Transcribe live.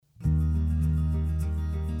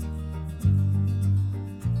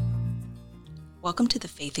Welcome to the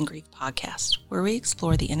Faith and Grief podcast, where we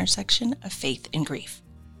explore the intersection of faith and grief.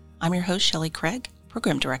 I'm your host, Shelley Craig,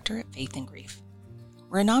 Program Director at Faith and Grief.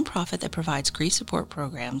 We're a nonprofit that provides grief support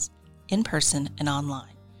programs in person and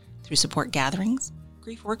online through support gatherings,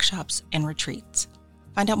 grief workshops, and retreats.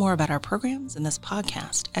 Find out more about our programs in this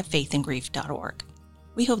podcast at faithandgrief.org.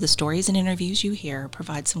 We hope the stories and interviews you hear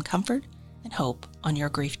provide some comfort and hope on your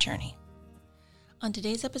grief journey. On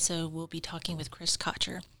today's episode, we'll be talking with Chris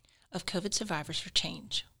Kocher of COVID Survivors for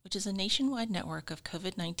Change, which is a nationwide network of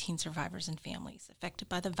COVID-19 survivors and families affected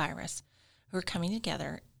by the virus who are coming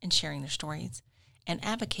together and sharing their stories and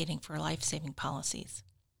advocating for life-saving policies.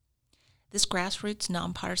 This grassroots,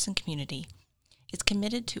 nonpartisan community is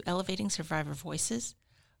committed to elevating survivor voices,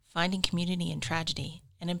 finding community in tragedy,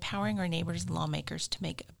 and empowering our neighbors and lawmakers to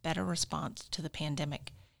make a better response to the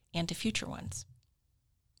pandemic and to future ones.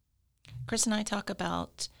 Chris and I talk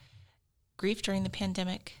about grief during the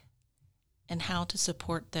pandemic and how to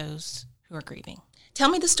support those who are grieving. Tell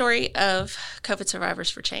me the story of COVID Survivors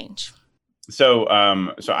for Change. So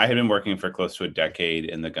I had been working for close to a decade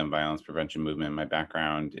in the gun violence prevention movement. My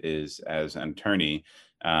background is as an attorney,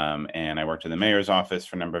 and I worked in the mayor's office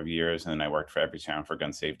for a number of years, and then I worked for Everytown for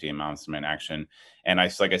gun safety and Moms Demand Action. And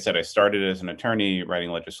like I said, I started as an attorney,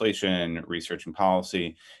 writing legislation, researching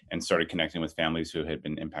policy, and started connecting with families who had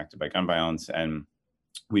been impacted by gun violence. And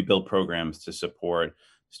we built programs to support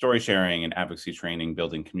story sharing and advocacy training,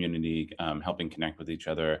 building community, helping connect with each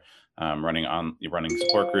other, running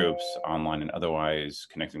support groups online and otherwise,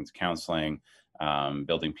 connecting to counseling,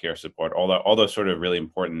 building peer support, all those sort of really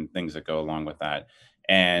important things that go along with that.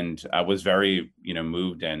 And I was very,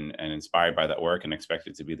 moved and inspired by that work and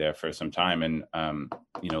expected to be there for some time. And,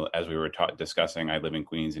 as we were discussing, I live in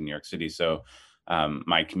Queens in New York City. So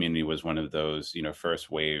my community was one of those, first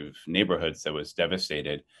wave neighborhoods that was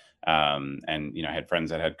devastated. And, I had friends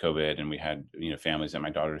that had COVID, and we had, families at my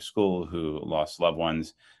daughter's school who lost loved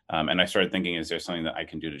ones. And I started thinking, is there something that I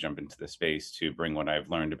can do to jump into this space to bring what I've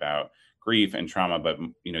learned about grief and trauma, but,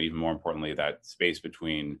 even more importantly, that space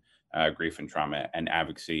between grief and trauma and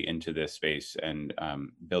advocacy into this space and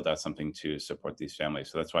build out something to support these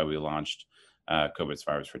families. So that's why we launched COVID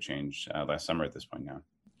Survivors for Change last summer at this point now.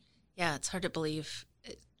 Yeah, it's hard to believe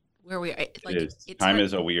where we are. Like, it is. Time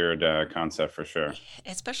is a weird concept for sure.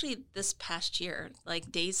 Especially this past year,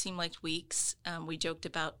 like days seem like weeks. We joked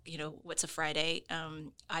about, what's a Friday?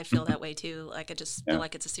 I feel that way too. Like I just feel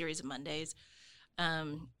like it's a series of Mondays.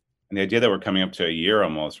 And the idea that we're coming up to a year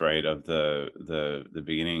almost, right, of the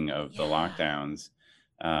beginning of the lockdowns.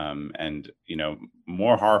 And,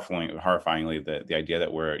 more horrifyingly, the idea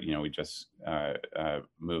that we just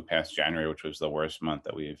moved past January, which was the worst month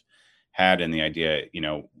that we've had. And the idea,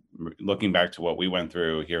 looking back to what we went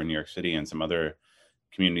through here in New York City and some other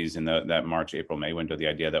communities in that March, April, May window, the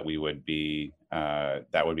idea that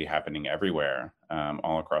that would be happening everywhere,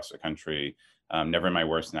 all across the country. Never in my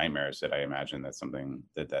worst nightmares did I imagine that something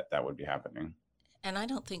that would be happening. And I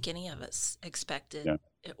don't think any of us expected. Yeah.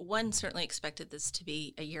 One certainly expected this to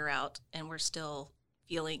be a year out, and we're still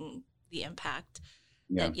feeling the impact.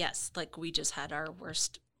 Yeah. That yes, like we just had our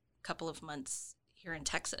worst couple of months here in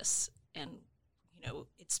Texas, and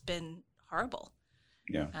it's been horrible.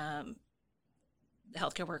 Yeah. The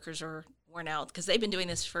healthcare workers are worn out because they've been doing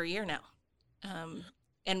this for a year now,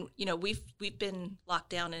 and we've been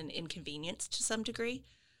locked down and inconvenienced to some degree,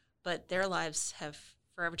 but their lives have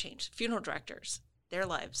forever changed. Funeral directors, their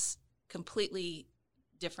lives completely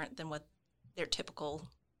different than what their typical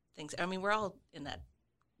things. I mean, we're all in that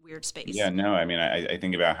weird space. Yeah, no, I mean, I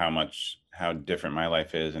think about how different my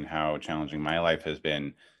life is and how challenging my life has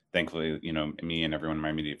been. Thankfully, me and everyone in my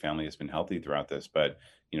immediate family has been healthy throughout this, but,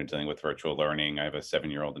 dealing with virtual learning, I have a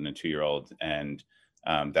 7-year-old and a 2-year-old, and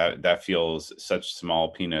that feels such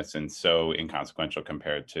small peanuts and so inconsequential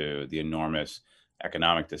compared to the enormous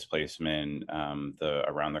economic displacement, the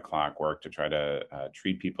around-the-clock work to try to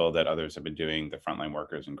treat people that others have been doing, the frontline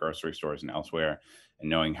workers in grocery stores and elsewhere, and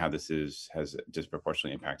knowing how this has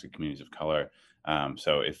disproportionately impacted communities of color.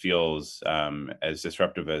 So it feels as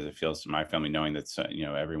disruptive as it feels to my family, knowing that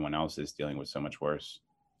everyone else is dealing with so much worse.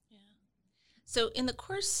 Yeah. So in the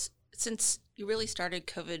course, since you really started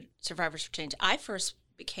COVID Survivors for Change, I first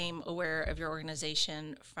became aware of your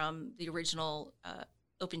organization from the original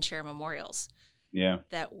open chair memorials. Yeah.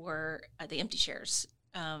 That were the empty chairs.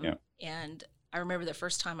 And I remember the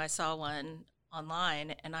first time I saw one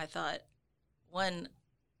online, and I thought,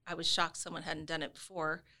 I was shocked someone hadn't done it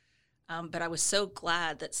before, but I was so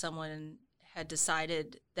glad that someone had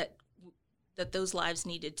decided that those lives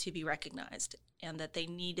needed to be recognized and that they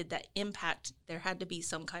needed that impact. There had to be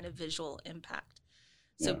some kind of visual impact.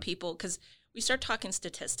 So people, because we start talking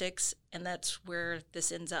statistics, and that's where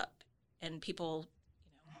this ends up. And people,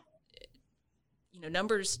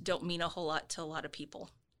 numbers don't mean a whole lot to a lot of people.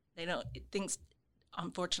 They don't. Things,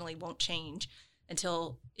 unfortunately, won't change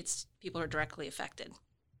until people are directly affected.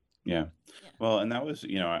 Yeah. Yeah. Well, and that was,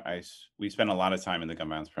 we spent a lot of time in the gun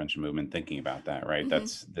violence prevention movement thinking about that, right?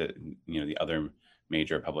 That's the other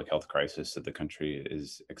major public health crisis that the country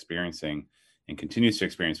is experiencing and continues to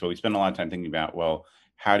experience. But we spend a lot of time thinking about, well,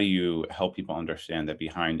 how do you help people understand that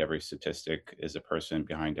behind every statistic is a person,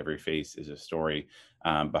 behind every face is a story,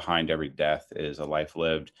 behind every death is a life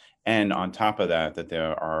lived. And on top of that, that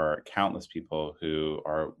there are countless people who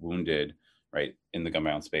are wounded, right, in the gun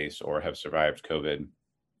violence space or have survived COVID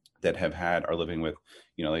that are living with,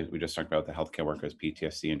 like we just talked about the healthcare workers,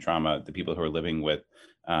 PTSD and trauma, the people who are living with,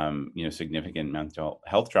 significant mental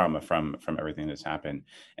health trauma from everything that's happened.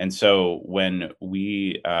 And so when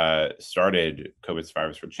we started COVID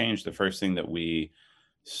Survivors for Change, the first thing that we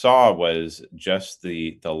saw was just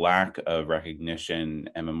the lack of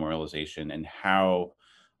recognition and memorialization, and how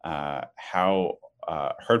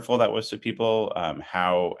hurtful that was to people,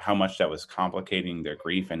 how much that was complicating their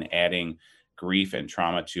grief and adding grief and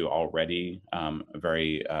trauma to already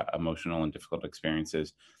very emotional and difficult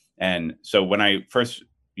experiences. And so when I first,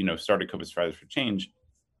 started COVID Survivors for Change,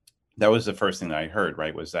 that was the first thing that I heard,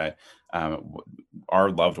 right, was that our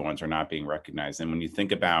loved ones are not being recognized. And when you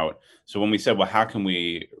think about, so when we said, well, how can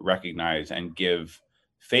we recognize and give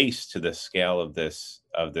face to the scale of this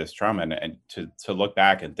trauma, and to look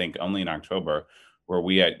back and think only in October where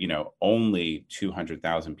we had, only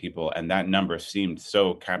 200,000 people, and that number seemed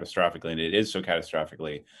so catastrophically, and it is so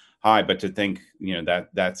catastrophically high, but to think,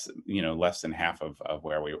 that's less than half of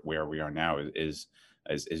where we are now is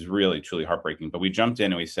really truly heartbreaking. But we jumped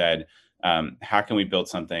in and we said, how can we build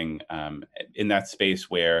something in that space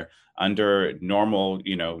where under normal,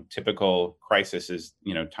 typical crises,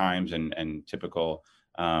 times and typical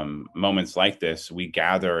moments like this, we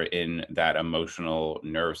gather in that emotional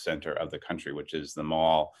nerve center of the country, which is the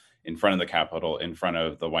mall, in front of the Capitol, in front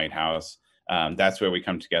of the White House. That's where we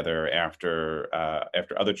come together after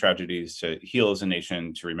other tragedies, to heal as a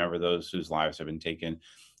nation, to remember those whose lives have been taken.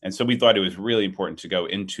 And so we thought it was really important to go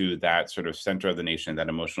into that sort of center of the nation, that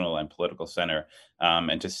emotional and political center,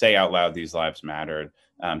 and to say out loud these lives mattered,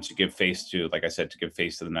 to give face to, like I said, to give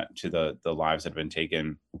face to the lives that have been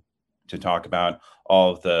taken, to talk about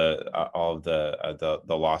all of the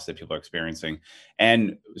loss that people are experiencing.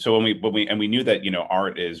 And so when we knew that,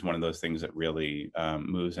 art is one of those things that really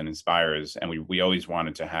moves and inspires, and we always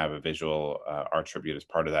wanted to have a visual art tribute as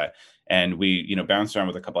part of that. And we, bounced around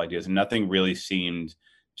with a couple ideas, and nothing really seemed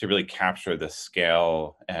to really capture the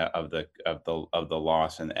scale of the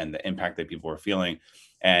loss and the impact that people were feeling.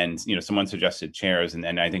 And someone suggested chairs,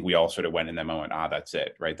 and I think we all sort of went in that moment, that's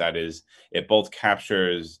it, right? That is, it both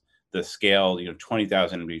captures the scale,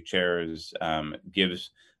 20,000 empty chairs,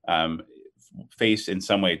 gives face in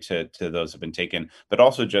some way to those who have been taken, but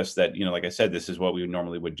also just that, like I said, this is what we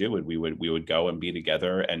normally would do. We would go and be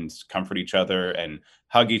together and comfort each other and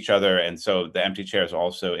hug each other. And so the empty chairs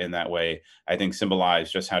also, in that way, I think,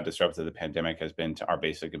 symbolize just how disruptive the pandemic has been to our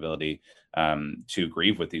basic ability to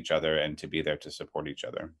grieve with each other and to be there to support each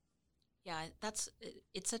other. Yeah,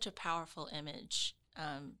 it's such a powerful image.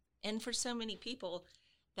 And for so many people,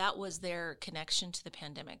 that was their connection to the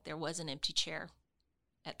pandemic. There was an empty chair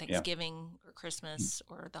at Thanksgiving or Christmas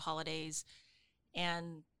or the holidays.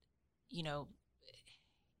 And,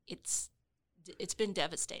 it's been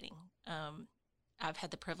devastating. I've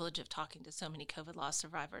had the privilege of talking to so many COVID loss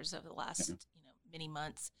survivors over the last, many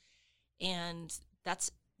months. And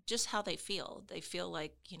that's just how they feel. They feel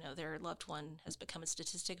like, their loved one has become a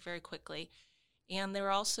statistic very quickly. And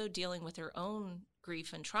they're also dealing with their own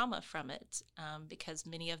grief and trauma from it, because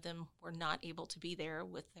many of them were not able to be there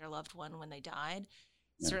with their loved one when they died,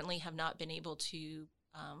 certainly have not been able to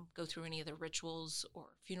go through any of the rituals or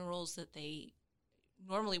funerals that they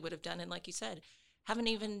normally would have done. And like you said, haven't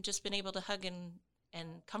even just been able to hug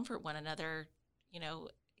and comfort one another.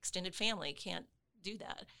 Extended family can't do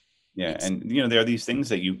that. Yeah. And, there are these things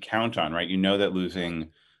that you count on, right? That losing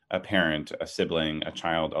a parent, a sibling, a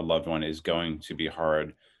child, a loved one is going to be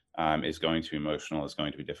hard, is going to be emotional, is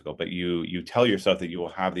going to be difficult. But you tell yourself that you will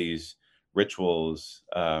have these rituals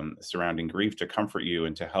surrounding grief to comfort you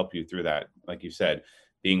and to help you through that. Like you said,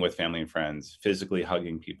 being with family and friends, physically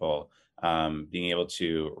hugging people, being able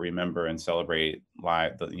to remember and celebrate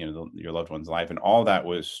your loved one's life, and all that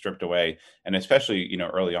was stripped away. And especially,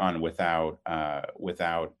 early on, without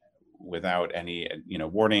any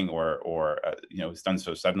warning, or it's done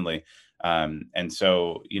so suddenly, and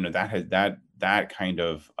so that kind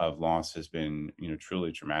of loss has been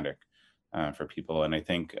truly traumatic for people. And I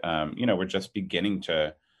think we're just beginning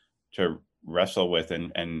to wrestle with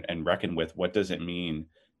and reckon with what does it mean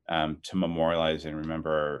to memorialize and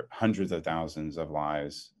remember hundreds of thousands of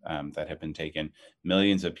lives that have been taken,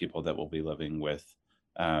 millions of people that will be living with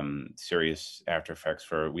serious after effects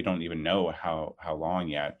for we don't even know how long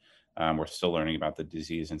yet. We're still learning about the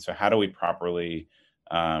disease, and so how do we properly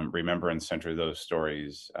remember and center those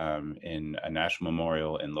stories in a national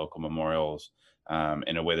memorial, in local memorials,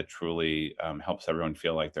 in a way that truly helps everyone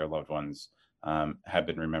feel like their loved ones have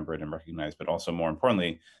been remembered and recognized, but also more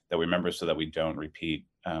importantly, that we remember so that we don't repeat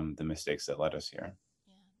the mistakes that led us here.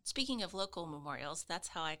 Yeah. Speaking of local memorials, that's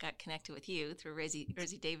how I got connected with you through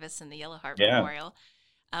Rosie Davis and the Yellow Heart Yeah, Memorial.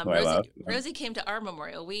 who I love. Rosie came to our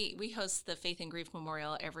memorial. We host the Faith and Grief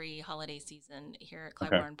Memorial every holiday season here at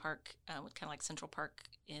Okay. Clybourne Park, with kind of like Central Park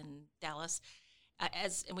in Dallas.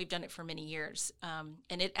 And we've done it for many years.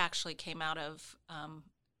 And it actually came out of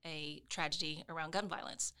a tragedy around gun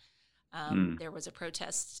violence. Mm, There was a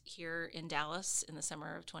protest here in Dallas in the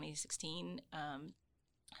summer of 2016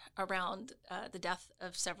 around the death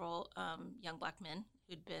of several young black men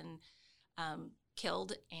who'd been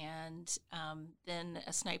killed, and then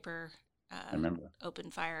a sniper I remember.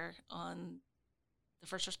 opened fire on the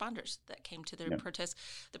first responders that came to the Yeah. protest.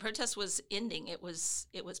 The protest was ending. It was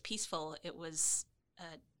peaceful. It was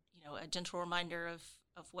a gentle reminder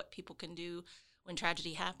of what people can do when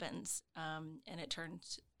tragedy happens, and it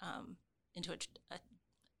turned into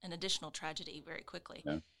an additional tragedy very quickly.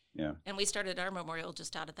 Yeah. Yeah. And we started our memorial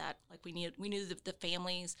just out of that. Like we knew the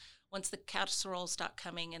families, once the casserole stopped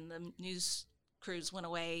coming and the news crews went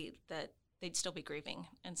away, that they'd still be grieving.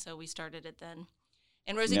 And so we started it then.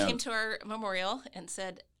 And Rosie Yeah. came to our memorial and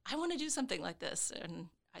said, "I want to do something like this." And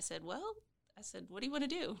I said, "What do you want to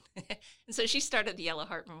do?" And so she started the Yellow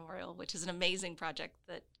Heart Memorial, which is an amazing project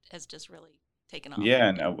that has just really taken off. Yeah,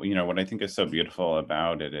 and what I think is so beautiful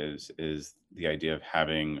about it is the idea of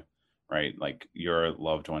having, right, like your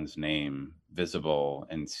loved one's name visible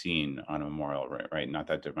and seen on a memorial, right? Right. Not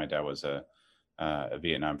that my dad was a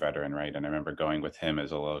Vietnam veteran, right? And I remember going with him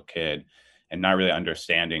as a little kid and not really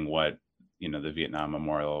understanding what the Vietnam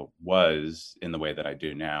Memorial was in the way that I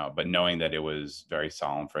do now, but knowing that it was very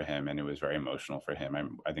solemn for him and it was very emotional for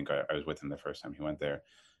him. I think I was with him the first time he went there,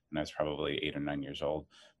 and I was probably 8 or 9 years old.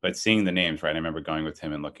 But seeing the names, right? I remember going with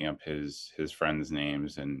him and looking up his friends'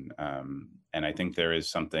 names, and I think there is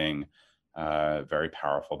something very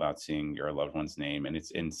powerful about seeing your loved one's name, and it's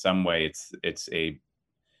in some way it's a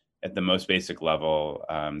at the most basic level,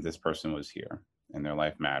 this person was here and their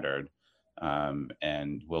life mattered,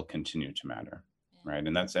 and will continue to matter, Yeah. right?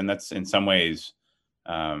 And that's in some ways,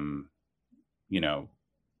 um, you know,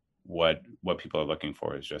 what people are looking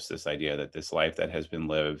for is just this idea that this life that has been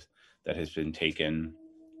lived, that has been taken,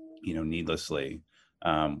 needlessly,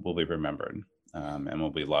 will be remembered, and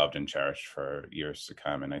will be loved and cherished for years to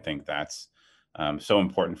come. And I think that's so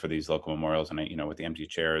important for these local memorials. And with the empty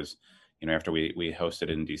chairs, after we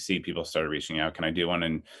hosted in DC, people started reaching out. Can I do one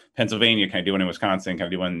in Pennsylvania? Can I do one in Wisconsin? Can I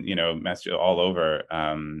do one, Massachusetts, all over?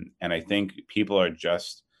 And I think people are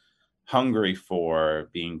just hungry for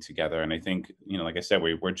being together. And I think, like I said,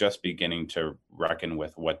 we're just beginning to reckon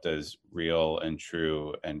with what does real and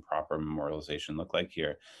true and proper memorialization look like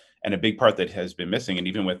here. And a big part that has been missing, and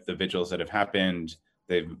even with the vigils that have happened,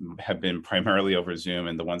 they have been primarily over Zoom,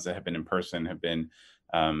 and the ones that have been in person have been,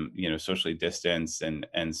 socially distanced.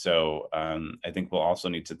 And so I think we'll also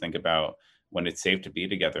need to think about when it's safe to be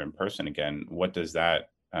together in person again, what does that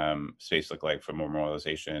space look like for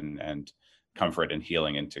memorialization and comfort and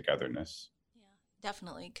healing and togetherness. Yeah,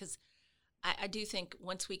 definitely. Because I do think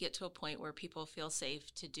once we get to a point where people feel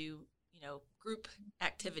safe to do, group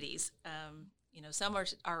activities, some are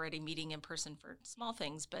already meeting in person for small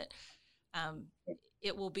things, but um,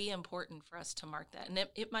 it will be important for us to mark that. And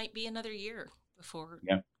it might be another year before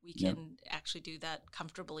Yeah. we Yeah. can actually do that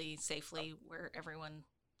comfortably, safely, where everyone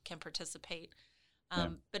can participate. Yeah.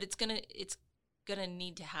 But it's gonna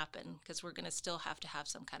need to happen because we're gonna still have to have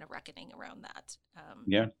some kind of reckoning around that.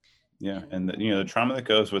 Yeah. Yeah. And And the trauma that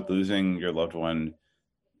goes with losing your loved one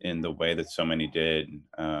in the way that so many did.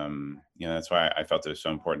 That's why I felt it was so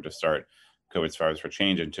important to start COVID Survivors for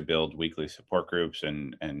Change and to build weekly support groups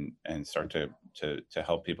and start to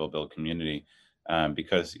help people build community,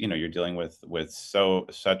 because you're dealing with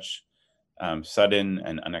such sudden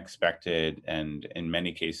and unexpected, and in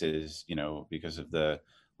many cases, because of the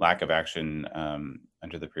lack of action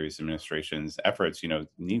under the previous administration's efforts,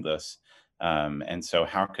 needless. And so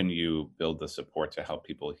how can you build the support to help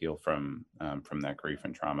people heal from that grief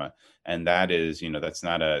and trauma? And that is, that's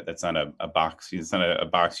not a box. It's not a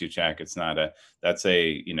box you check. It's not a, that's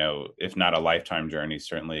a, if not a lifetime journey,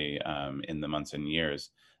 certainly in the months and years.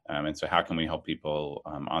 And so how can we help people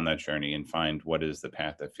on that journey and find what is the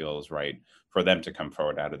path that feels right for them to come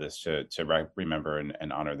forward out of this, to remember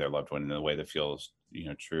and honor their loved one in a way that feels,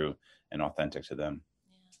 true and authentic to them.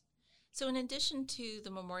 Yeah. So, in addition to the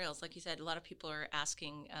memorials, like you said, a lot of people are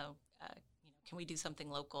asking, can we do something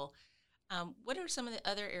local? What are some of the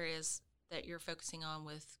other areas that you're focusing on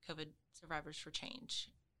with COVID Survivors for Change?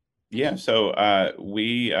 Yeah, so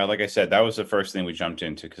we, like I said, that was the first thing we jumped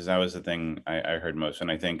into because that was the thing I heard most.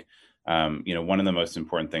 And I think, one of the most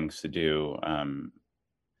important things to do,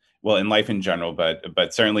 well, in life in general,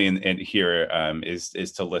 but certainly in here,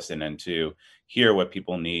 is to listen and to hear what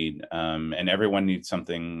people need. And everyone needs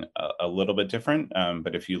something a little bit different.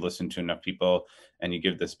 But if you listen to enough people and you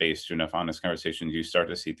give the space to enough honest conversations, you start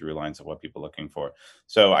to see through lines of what people are looking for.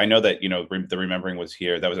 So I know that the remembering was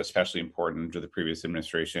here. That was especially important to the previous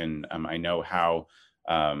administration. I know how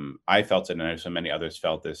I felt it, and I know so many others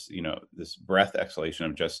felt this, this breath exhalation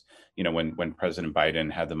of just, when President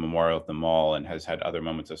Biden had the memorial at the mall and has had other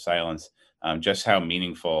moments of silence, just how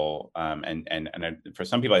meaningful, for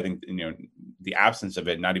some people, I think, the absence of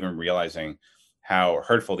it, not even realizing how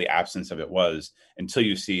hurtful the absence of it was until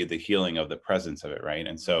you see the healing of the presence of it, right?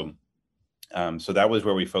 And so. So that was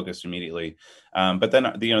where we focused immediately, but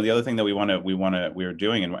then the other thing that we're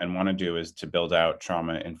doing and want to do is to build out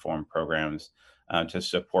trauma informed programs to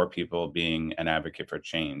support people being an advocate for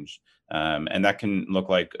change. And that can look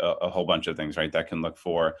like a whole bunch of things, right? That can look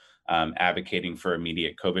for advocating for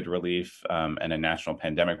immediate COVID relief and a national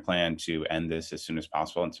pandemic plan to end this as soon as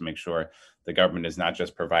possible and to make sure the government is not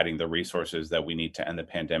just providing the resources that we need to end the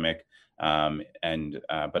pandemic,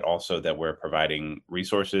 but also that we're providing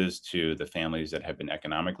resources to the families that have been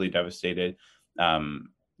economically devastated.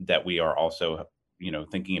 That we are also,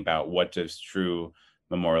 thinking about what does true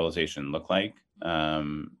memorialization look like,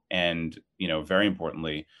 and very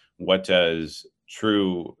importantly, what does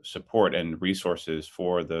true support and resources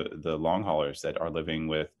for the long haulers that are living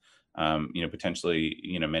with,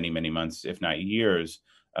 potentially, many months, if not years,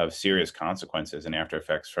 of serious consequences and after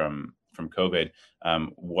effects from COVID.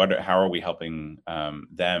 How are we helping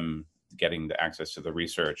them getting the access to the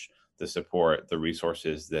research, the support, the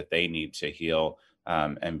resources that they need to heal,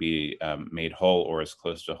 and be made whole or as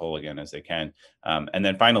close to whole again as they can? And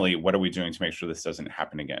then finally, what are we doing to make sure this doesn't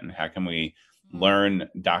happen again? How can we learn,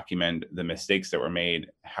 document the mistakes that were made,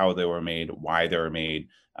 how they were made, why they were made,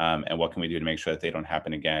 and what can we do to make sure that they don't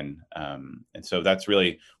happen again? And so that's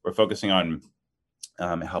really, we're focusing on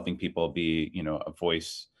helping people be, a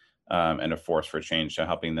voice and a force for change, to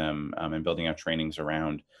helping them and building out trainings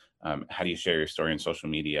around how do you share your story on social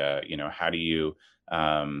media? How do you,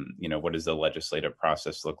 what does the legislative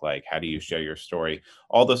process look like? How do you share your story?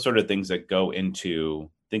 All those sort of things that go into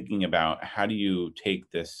thinking about how do you take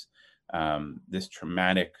this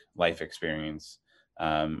traumatic life experience,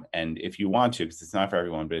 and if you want to, because it's not for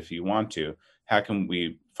everyone, but if you want to, how can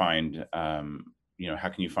we find, how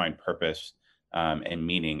can you find purpose and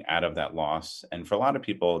meaning out of that loss? And for a lot of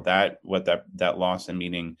people, that loss and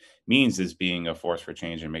meaning means is being a force for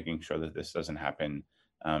change and making sure that this doesn't happen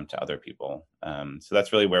to other people. So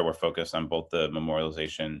that's really where we're focused on both the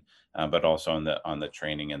memorialization, but also on the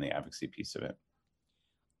training and the advocacy piece of it.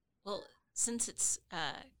 Well, since it's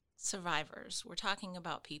survivors, we're talking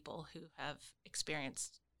about people who have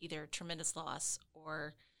experienced either tremendous loss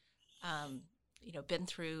or, been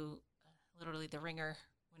through literally the ringer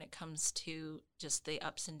when it comes to just the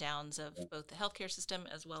ups and downs of both the healthcare system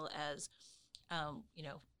as well as,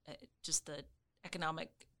 just the economic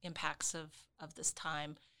impacts of this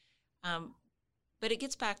time. But it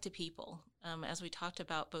gets back to people, as we talked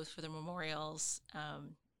about, both for the memorials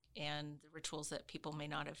and the rituals that people may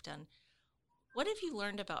not have done. What have you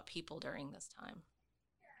learned about people during this time?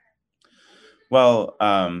 Well,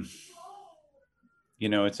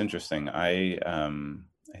 it's interesting. I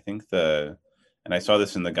think and I saw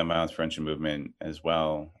this in the gun violence prevention movement as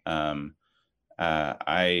well.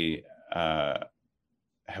 I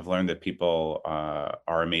have learned that people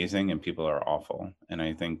are amazing and people are awful. And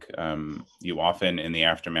I think you often, in the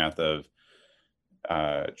aftermath of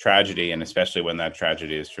tragedy, and especially when that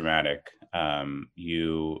tragedy is traumatic,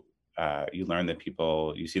 you learn that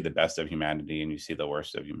you see the best of humanity and you see the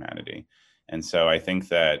worst of humanity. And so I think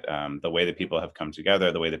that the way that people have come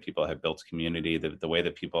together, the way that people have built community, the way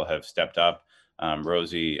that people have stepped up,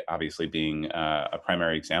 Rosie obviously being a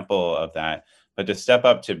primary example of that, but to step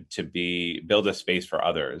up to build a space for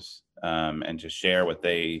others, and to share what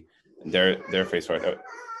they their face for it.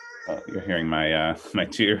 Oh, you're hearing my my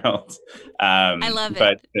 2-year-old. I love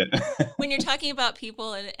But it. When you're talking about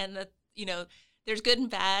people and the, there's good and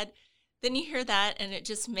bad, then you hear that and it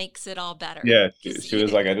just makes it all better. yeah, Because she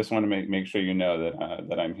was like, I just want to make sure you know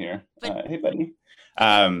that I'm here. but Hey, buddy. but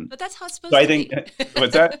Um, but that's how it's so supposed I to think be.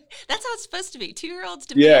 what's that? That's how it's supposed to be. 2-year-olds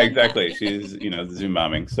Yeah, demand that. exactly. She's, Zoom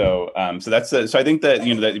momming. So that's so I think that,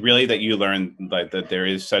 that really that you learn like that there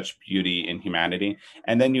is such beauty in humanity.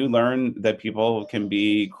 And then you learn that people can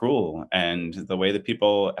be cruel, and the way that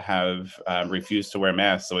people have refused to wear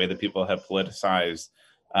masks, the way that people have politicized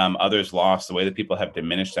others' loss, the way that people have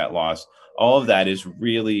diminished that loss, all of that is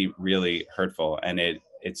really, really hurtful. And it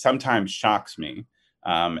sometimes shocks me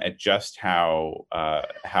at just how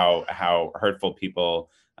hurtful people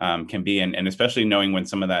can be, and especially knowing when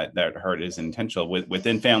some of that hurt is intentional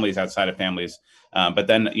within families, outside of families. But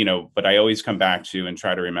then, but I always come back to and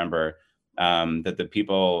try to remember that the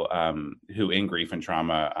people who in grief and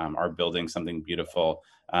trauma are building something beautiful,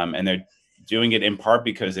 and they're doing it in part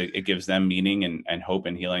because it gives them meaning and hope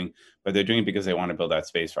and healing, but they're doing it because they want to build that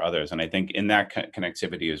space for others. And I think in that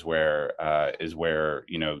connectivity is where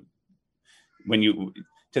when you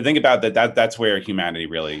to think about that's where humanity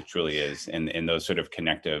really truly is in those sort of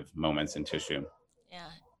connective moments in tissue. Yeah,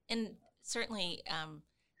 and certainly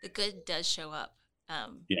the good does show up.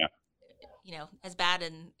 Yeah. As bad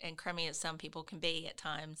and crummy as some people can be at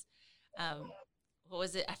times. What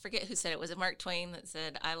was it? I forget who said it. Was it Mark Twain that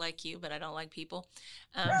said, "I like you, but I don't like people"?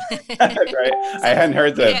 Right. I hadn't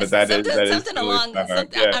heard that, but that is something totally along.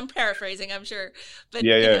 yeah. I'm paraphrasing, I'm sure, but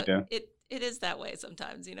Yeah. it is that way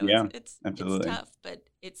sometimes. Yeah, It's absolutely. tough, but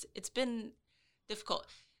it's been difficult.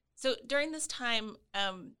 So during this time,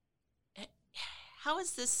 how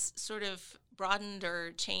has this sort of broadened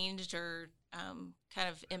or changed or kind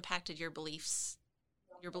of impacted your belief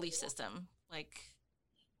system? Like,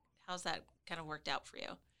 how's that kind of worked out for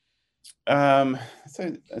you? That's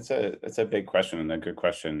a big question and a good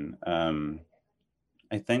question. I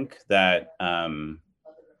think that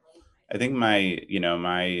I think my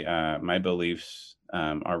beliefs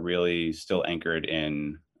are really still anchored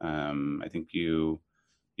in. I think you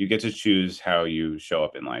get to choose how you show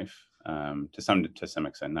up in life, to some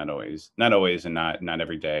extent, not always, and not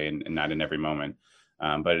every day, and not in every moment.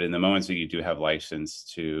 But in the moments that you do have license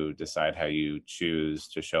to decide how you choose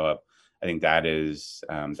to show up, I think that is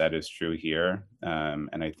true here.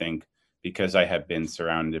 And I think because I have been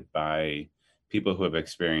surrounded by people who have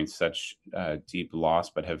experienced such deep loss,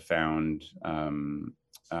 but have found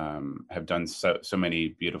have done so many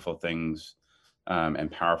beautiful things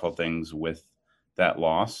and powerful things with that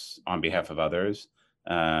loss on behalf of others.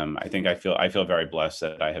 I think I feel very blessed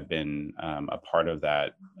that I have been a part of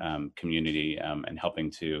that community, and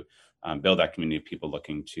helping to build that community of people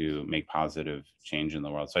looking to make positive change in the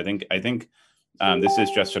world. So I think this is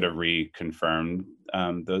just sort of reconfirmed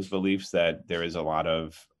those beliefs that there is a lot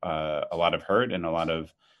of hurt and a lot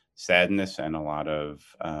of sadness and a lot of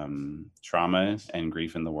trauma and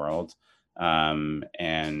grief in the world.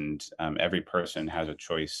 Every person has a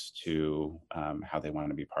choice to how they want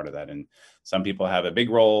to be part of that. And some people have a big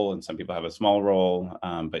role and some people have a small role,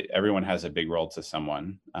 but everyone has a big role to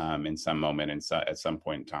someone in some moment and at some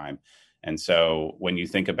point in time. And so when you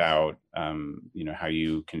think about, how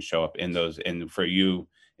you can show up in those, and for you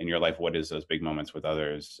in your life, what is those big moments with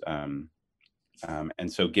others? And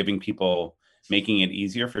so making it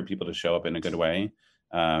easier for people to show up in a good way,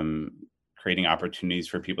 creating opportunities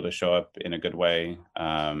for people to show up in a good way,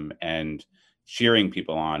 and cheering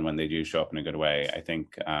people on when they do show up in a good way. I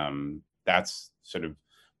think that's sort of,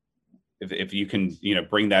 if you can,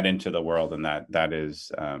 bring that into the world, and that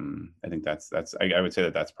is, I think I would say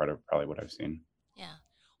that's part of probably what I've seen. Yeah.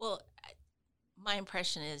 Well, my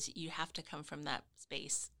impression is you have to come from that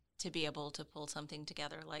space to be able to pull something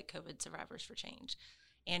together like COVID Survivors for Change,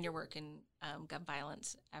 and your work in gun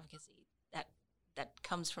violence advocacy. That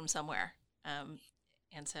comes from somewhere.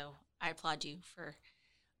 And so I applaud you for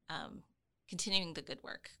continuing the good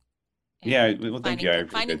work. Yeah, well, thank you. I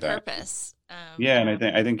finding appreciate that. purpose. Yeah, and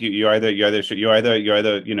I think you either you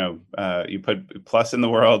put plus in the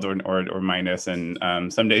world or minus,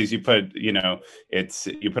 and some days you put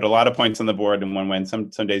you put a lot of points on the board in one way, and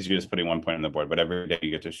some days you're just putting 1 point on the board. But every day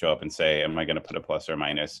you get to show up and say, am I going to put a plus or a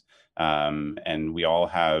minus? And we all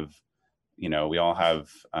have,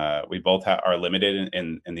 we both are limited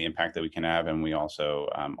in the impact that we can have, and we also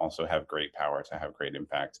have great power to have great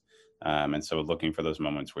impact. And so looking for those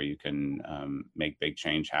moments where you can make big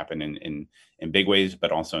change happen in big ways,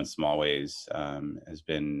 but also in small ways, has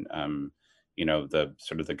been, the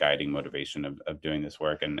sort of the guiding motivation of doing this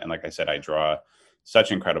work. And like I said, I draw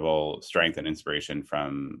such incredible strength and inspiration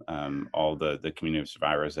from all the community of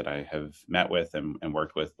survivors that I have met with and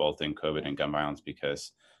worked with, both in COVID and gun violence,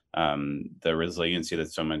 because the resiliency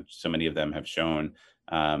that so many of them have shown,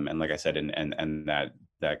 and like I said, and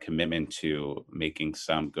that commitment to making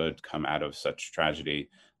some good come out of such tragedy,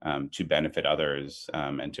 to benefit others,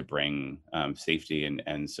 and to bring safety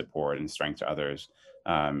and support and strength to others,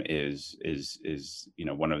 is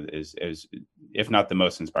one of is if not the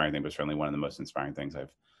most inspiring thing, but certainly one of the most inspiring things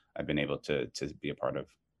I've been able to be a part of.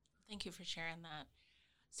 Thank you for sharing that.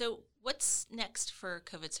 So what's next for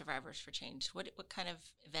COVID Survivors for Change? What kind of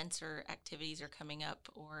events or activities are coming up,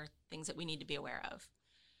 or things that we need to be aware of?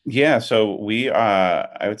 Yeah, so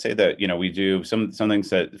I would say that, we do some things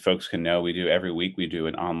that folks can know. We do every week. We do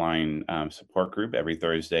an online support group every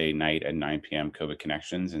Thursday night at 9 p.m. COVID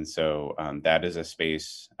Connections, and so that is a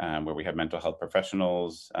space where we have mental health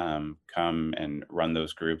professionals come and run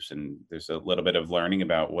those groups. And there's a little bit of learning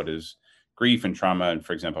about what is grief and trauma. And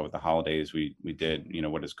for example, with the holidays, we did,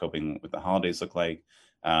 what does coping with the holidays look like?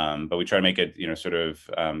 But we try to make it, sort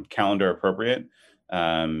of calendar appropriate.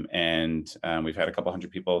 And we've had a couple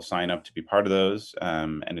hundred people sign up to be part of those.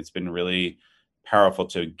 And it's been really powerful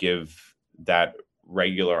to give that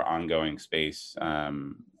regular ongoing space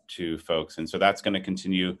to folks. And so that's going to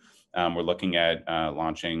continue. We're looking at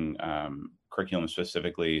launching curriculum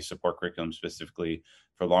specifically, support curriculum specifically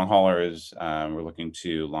for long haulers. We're looking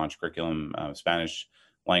to launch curriculum, Spanish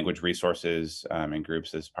language resources and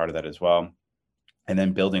groups as part of that as well. And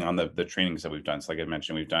then building on the trainings that we've done. So like I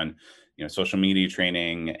mentioned, we've done, social media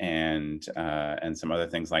training and some other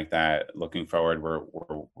things like that. Looking forward, we're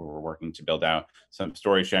working to build out some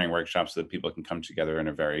story sharing workshops so that people can come together in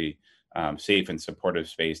a very safe and supportive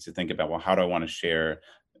space to think about, well, how do I want to share,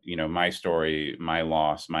 my story, my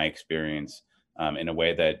loss, my experience in a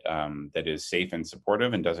way that that is safe and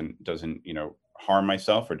supportive and doesn't harm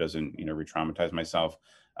myself or doesn't re-traumatize myself,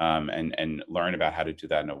 and learn about how to do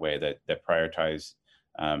that in a way that prioritize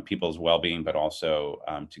people's well-being, but also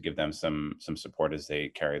to give them some support as they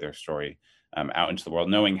carry their story out into the world,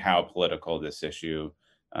 knowing how political this issue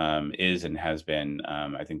is and has been.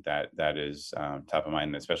 I think that is top of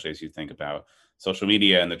mind, especially as you think about social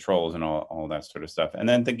media and the trolls and all that sort of stuff. And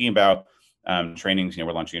then thinking about trainings,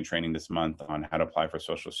 we're launching a training this month on how to apply for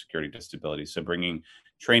Social Security disability. So bringing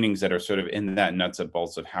trainings that are sort of in that nuts and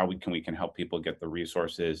bolts of how we can help people get the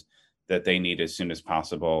resources that they need as soon as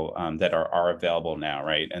possible, that are available now,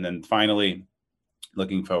 right? And then finally,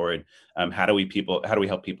 looking forward, how do we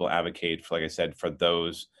help people advocate for, like I said, for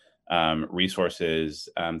those resources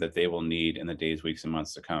that they will need in the days, weeks, and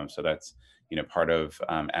months to come. So that's part of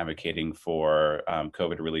advocating for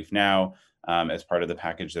COVID Relief Now, as part of the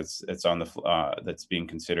package that's on that's being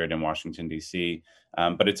considered in Washington, D.C.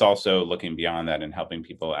 But it's also looking beyond that and helping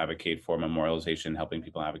people advocate for memorialization, helping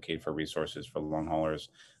people advocate for resources for long haulers.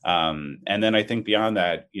 And then I think beyond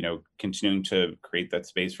that, continuing to create that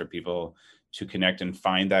space for people to connect and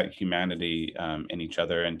find that humanity in each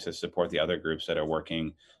other, and to support the other groups that are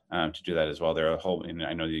working to do that as well. There are a whole, and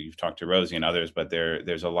I know that you've talked to Rosie and others, but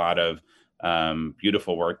there's a lot of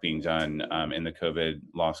beautiful work being done in the COVID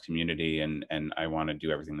loss community, and I want to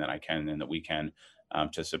do everything that I can and that we can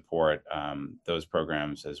to support those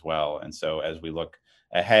programs as well. And so as we look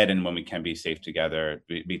ahead, and when we can be safe together,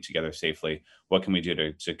 be together safely, what can we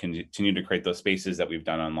do to continue to create those spaces that we've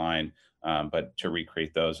done online, but to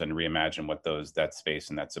recreate those and reimagine what that space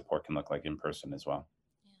and that support can look like in person as well.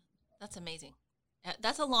 Yeah, that's amazing.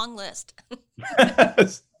 That's a long list.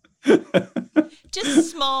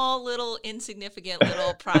 Just small, little, insignificant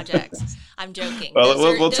little projects. I'm joking. Well,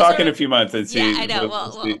 we'll talk in a few months and see. Yeah, I know.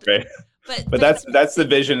 Well, right? But that's the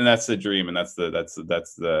vision, and that's the dream, and that's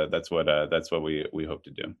what we hope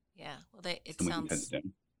to do. Yeah. Well, it sounds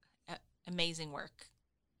amazing work.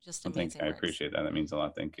 Just amazing. I appreciate that. That means a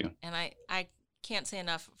lot. Thank you. And I can't say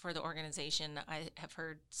enough for the organization. I have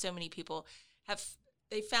heard so many people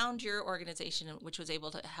they found your organization, which was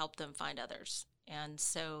able to help them find others. And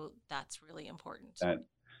so that's really important. That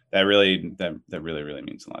really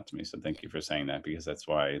means a lot to me. So thank you for saying that, because that's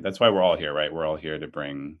why we're all here, right? We're all here to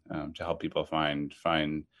bring to help people find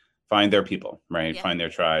their people, right? Yeah. Find their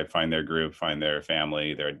tribe, find their group, find their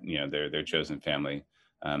family, their chosen family.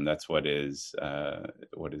 That's what is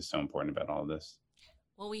so important about all of this.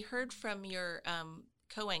 Well, we heard from your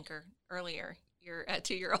co-anchor earlier, your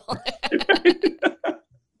 2-year-old.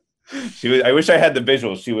 I wish I had the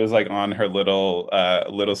visuals. She was like on her little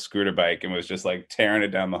scooter bike and was just like tearing it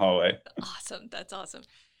down the hallway. Awesome. That's awesome.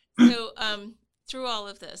 So through all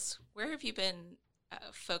of this, where have you been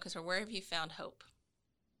focused, or where have you found hope?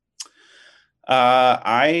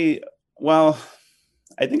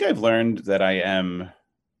 I think I've learned that I am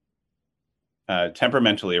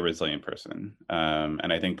temperamentally a resilient person,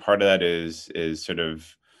 and I think part of that is sort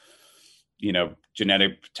of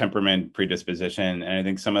genetic temperament predisposition, and I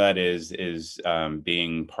think some of that is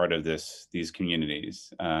being part of these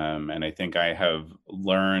communities, and I think I have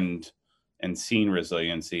learned and seen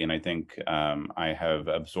resiliency, and I think I have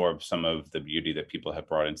absorbed some of the beauty that people have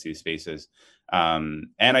brought into these spaces, and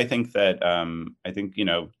I think that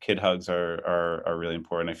kid hugs are really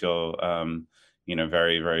important. I feel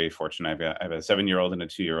very, very fortunate. I have a 7-year-old and a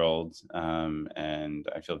 2-year-old, and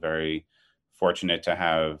I feel very fortunate to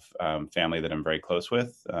have family that I'm very close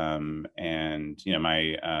with. And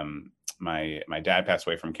my dad passed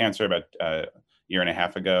away from cancer about a year and a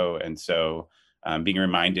half ago, and so being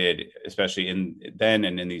reminded, especially in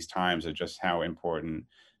these times, of just how important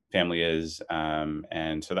family is.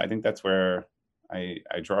 And so I think that's where I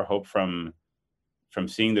draw hope from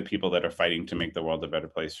seeing the people that are fighting to make the world a better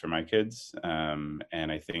place for my kids. And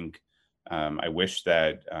I think I wish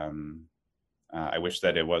that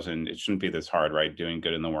it shouldn't be this hard, right? Doing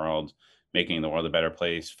good in the world, making the world a better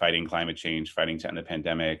place, fighting climate change, fighting to end the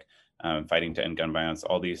pandemic, fighting to end gun violence.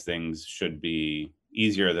 All these things should be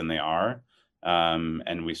easier than they are.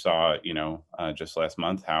 And we saw, just last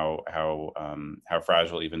month how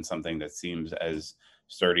fragile even something that seems as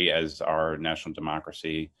sturdy as our national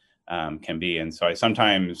democracy can be. And so I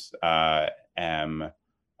sometimes am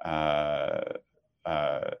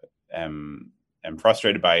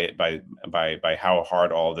frustrated by how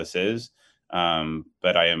hard all of this is.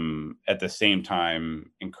 But I am at the same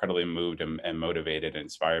time incredibly moved and motivated and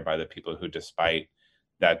inspired by the people who, despite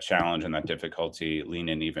that challenge and that difficulty, lean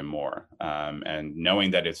in even more. And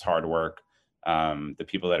knowing that it's hard work, the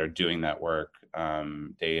people that are doing that work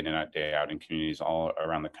day in and day out in communities all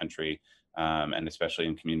around the country, and especially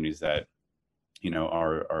in communities that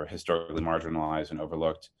are historically marginalized and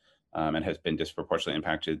overlooked, and has been disproportionately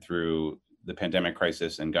impacted through the pandemic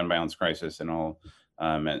crisis and gun violence crisis and all,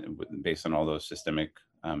 and based on all those systemic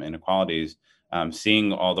inequalities.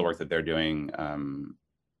 Seeing all the work that they're doing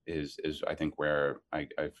is I think where I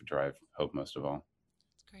derive hope most of all.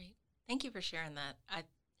 That's great. Thank you for sharing that.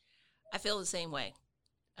 I feel the same way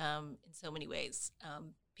in so many ways.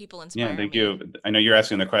 People inspire me. Yeah, thank you. I know you're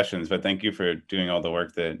asking the questions, but thank you for doing all the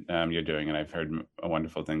work that you're doing. And I've heard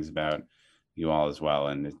wonderful things about you all as well.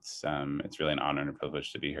 And it's really an honor and a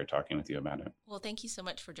privilege to be here talking with you about it. Well, thank you so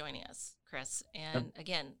much for joining us, Chris. And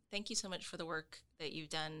again, thank you so much for the work that you've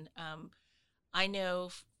done. I know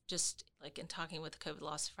just like in talking with the COVID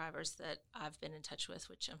loss survivors that I've been in touch with,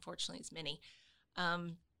 which unfortunately is many,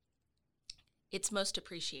 it's most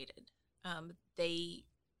appreciated. They,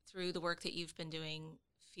 through the work that you've been doing,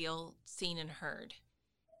 feel seen and heard.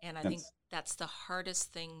 And I think that's the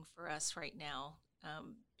hardest thing for us right now,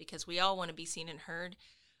 because we all want to be seen and heard.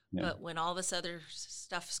 Yeah. But when all this other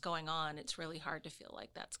stuff's going on, it's really hard to feel like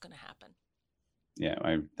that's going to happen. Yeah,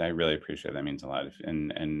 I really appreciate it. That means a lot.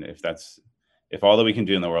 And if all that we can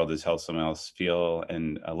do in the world is help someone else feel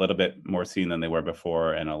and a little bit more seen than they were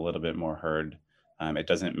before and a little bit more heard, it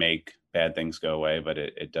doesn't make bad things go away, but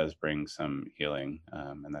it does bring some healing.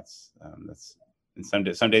 And that's and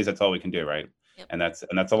some days that's all we can do, right? Yep. And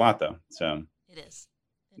that's a lot, though. So it is.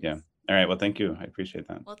 Yeah. All right. Well, thank you. I appreciate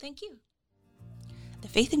that. Well, thank you. The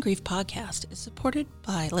Faith and Grief podcast is supported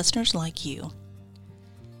by listeners like you.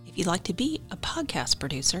 If you'd like to be a podcast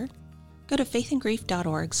producer, go to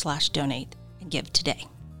faithandgrief.org/donate and give today.